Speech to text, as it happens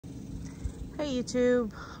Hey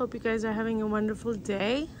YouTube, hope you guys are having a wonderful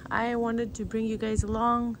day. I wanted to bring you guys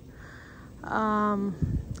along. I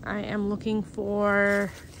am looking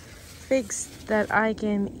for figs that I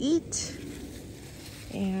can eat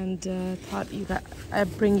and thought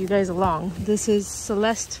I'd bring you guys along. This is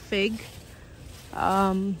Celeste fig,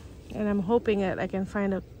 and I'm hoping that I can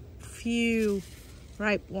find a few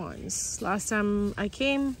ripe ones. Last time I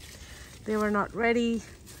came, they were not ready,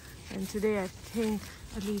 and today I think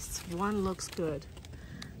at least one looks good.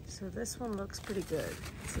 So this one looks pretty good.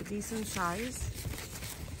 It's a decent size.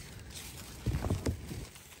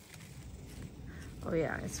 Oh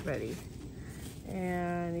yeah, it's ready.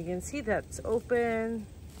 And you can see that's open,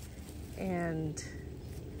 and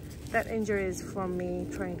that injury is from me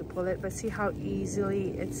trying to pull it, but see how easily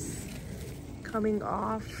it's coming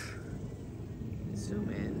off. Zoom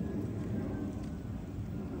in.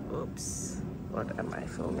 Oops, what am I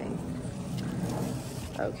filming?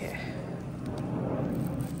 Okay.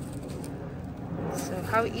 So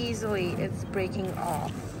how easily it's breaking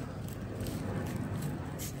off.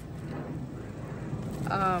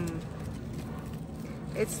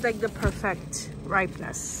 It's like the perfect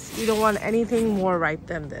ripeness. You don't want anything more ripe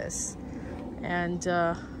than this. And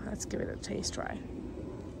let's give it a taste try.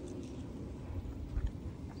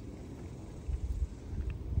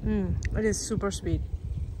 It is super sweet.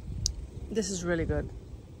 This is really good.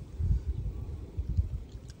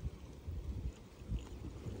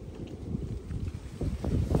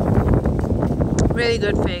 Really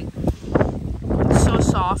good fig. So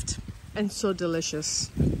soft and so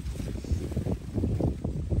delicious.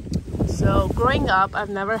 So growing up, I've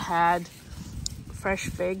never had fresh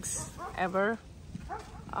figs ever.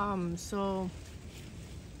 So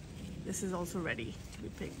this is also ready to be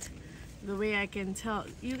picked. The way I can tell,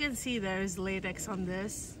 you can see there is latex on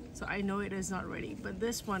this, so I know it is not ready. But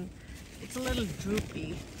this one, it's a little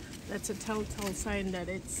droopy. That's a telltale sign that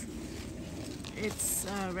it's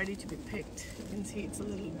ready to be picked. You can see it's a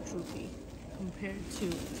little droopy compared to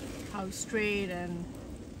how straight and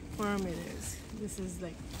firm it is. This is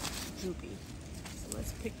like droopy. So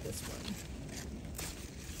let's pick this one.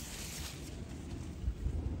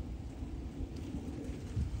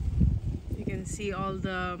 You can see all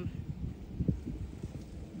the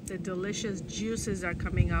delicious juices are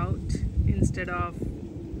coming out instead of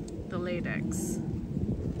the latex.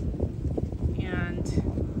 And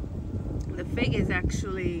the fig is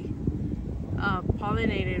actually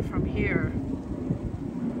pollinated from here.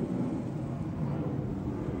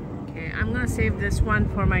 Okay, I'm gonna save this one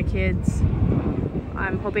for my kids.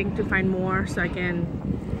 I'm hoping to find more so I can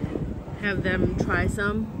have them try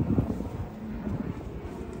some.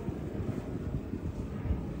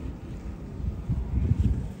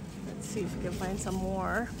 Let's see if we can find some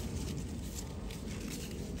more. I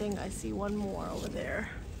think I see one more over there.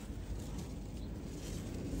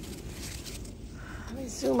 Let me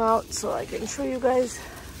zoom out so I can show you guys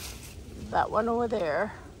that one over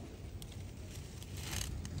there.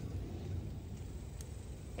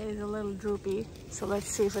 It is a little droopy, so let's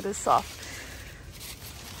see if it is soft.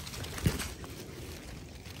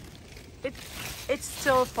 It's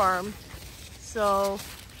still firm, so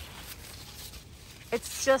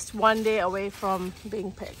it's just one day away from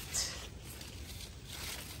being picked.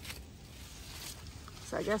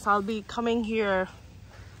 So I guess I'll be coming here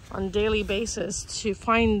on a daily basis to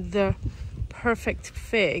find the perfect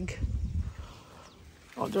fig.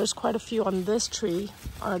 Oh, there's quite a few on this tree,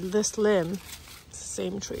 on this limb. It's the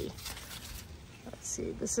same tree. Let's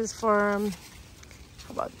see, this is firm. How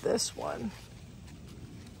about this one?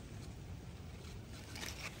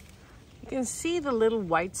 You can see the little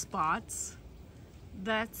white spots.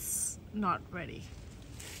 That's not ready.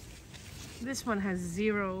 This one has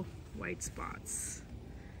 0 white spots.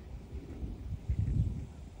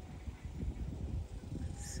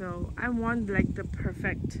 So I want like the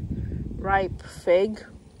perfect ripe fig.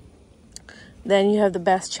 Then you have the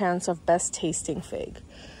best chance of best tasting fig.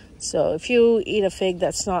 So if you eat a fig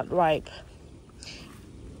that's not ripe,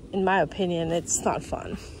 in my opinion, it's not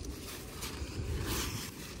fun.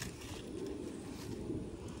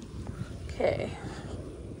 Okay.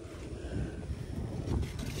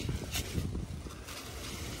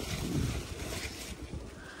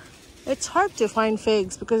 It's hard to find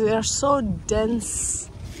figs because they are so dense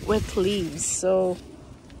with leaves, so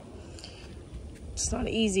it's not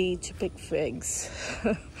easy to pick figs.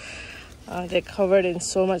 They're covered in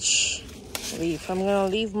so much leaf. I'm gonna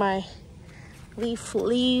leave my leaf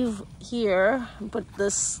here and put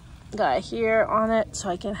this guy here on it so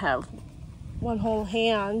I can have one whole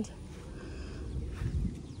hand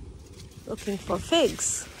looking for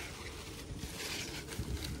figs.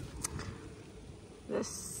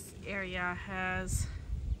 This area has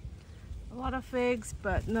a lot of figs,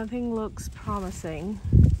 but nothing looks promising.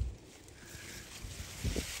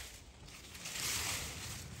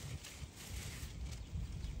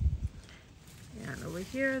 And over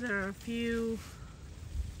here there are a few.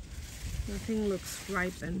 Nothing looks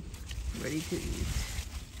ripe and ready to eat.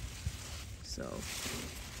 So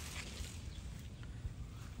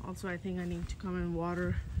also I think I need to come and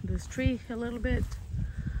water this tree a little bit.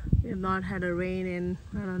 We have not had a rain in,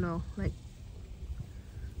 I don't know, like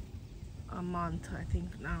a month, I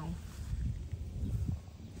think now.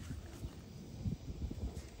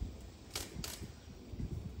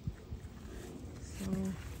 So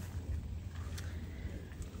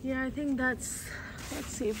yeah, I think that's, let's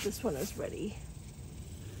see if this one is ready.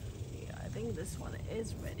 Yeah, I think this one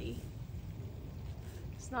is ready.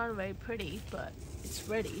 It's not very pretty, but it's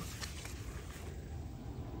ready.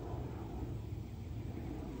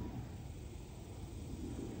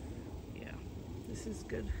 Yeah, this is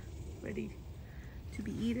good, ready to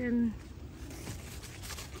be eaten.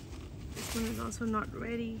 This one is also not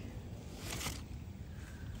ready.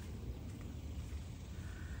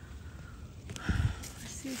 I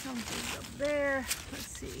see something up there.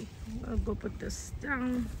 Let's see. I'll go put this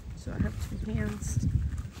down. So I have two hands.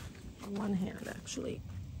 One hand actually.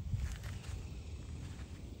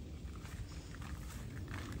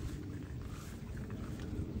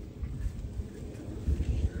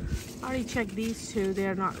 I already checked these two, they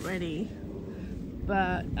are not ready,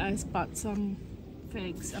 but I spot some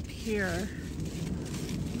figs up here.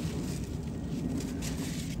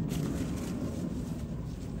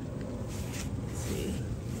 Let's see.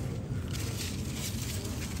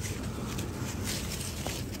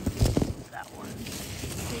 That one, I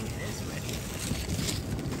think it is ready.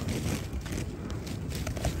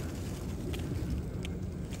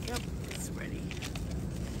 Yep, it's ready.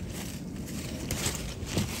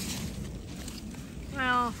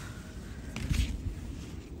 Well,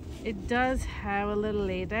 it does have a little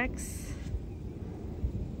latex.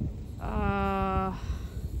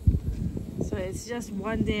 So it's just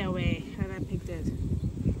one day away and I picked it.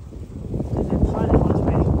 Because I thought it was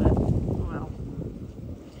ready, but oh well.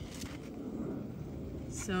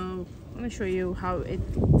 So let me show you how it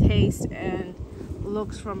tastes and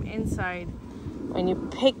looks from inside when you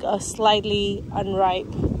pick a slightly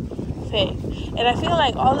unripe fig. And I feel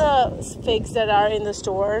like all the figs that are in the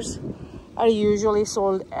stores are usually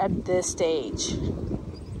sold at this stage.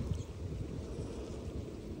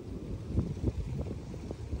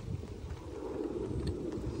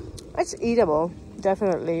 It's eatable,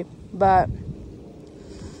 definitely, but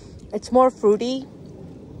it's more fruity.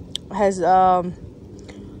 It has half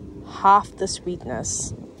the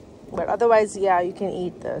sweetness, but otherwise, yeah, you can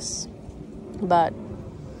eat this. But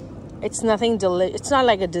it's nothing it's not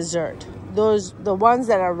like a dessert. The ones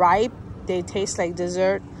that are ripe, they taste like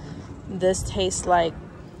dessert. This tastes like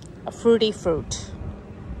a fruity fruit.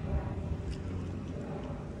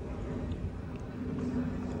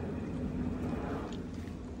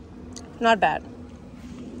 Not bad.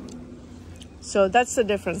 So that's the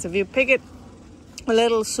difference. If you pick it a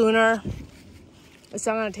little sooner, it's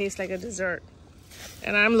not gonna taste like a dessert.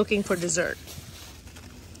 And I'm looking for dessert.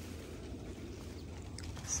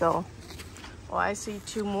 So, oh, I see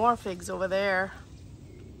two more figs over there.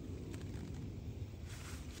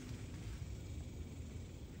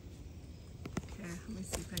 Okay, let me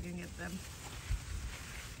see if I can get them.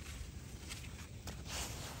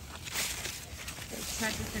 Let's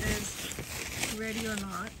check if it is ready or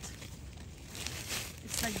not.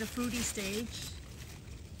 It's like the fruity stage.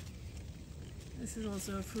 This is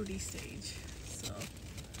also a fruity stage. So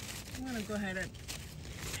I'm gonna go ahead and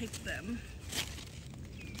pick them.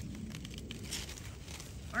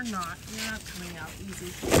 Or not, they're not coming out easy.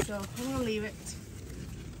 So I'm gonna leave it.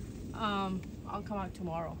 I'll come out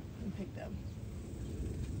tomorrow and pick them.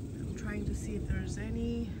 I'm trying to see if there's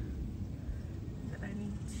any that I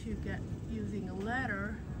need to get using a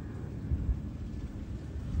ladder.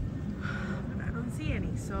 But I don't see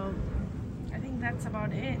any, so I think that's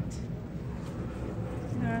about it.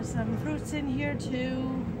 There are some fruits in here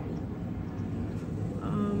too.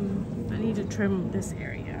 I need to trim this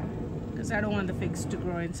area because I don't want the figs to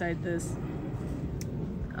grow inside this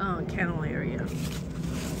kennel area.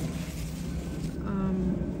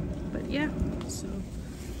 But yeah, so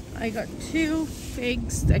I got 2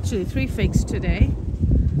 figs, actually 3 figs today,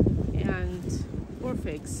 and 4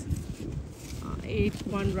 figs. 8,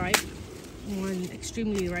 1 ripe, 1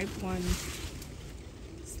 extremely ripe, 1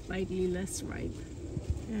 slightly less ripe,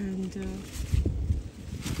 and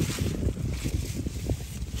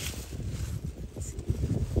let's see.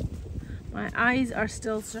 My eyes are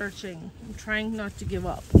still searching. I'm trying not to give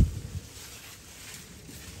up.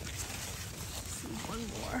 One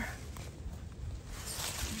more.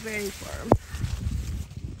 Very firm.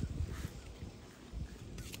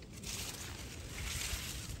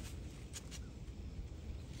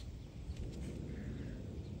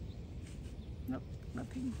 Nope,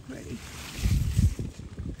 nothing ready.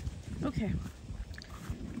 Okay,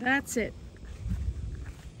 that's it.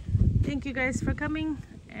 Thank you guys for coming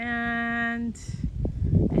and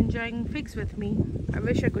enjoying figs with me. I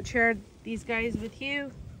wish I could share these guys with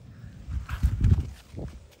you.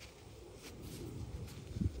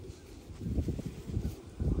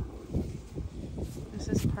 This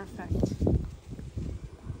is perfect.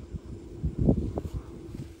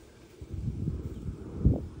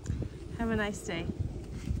 Have a nice day.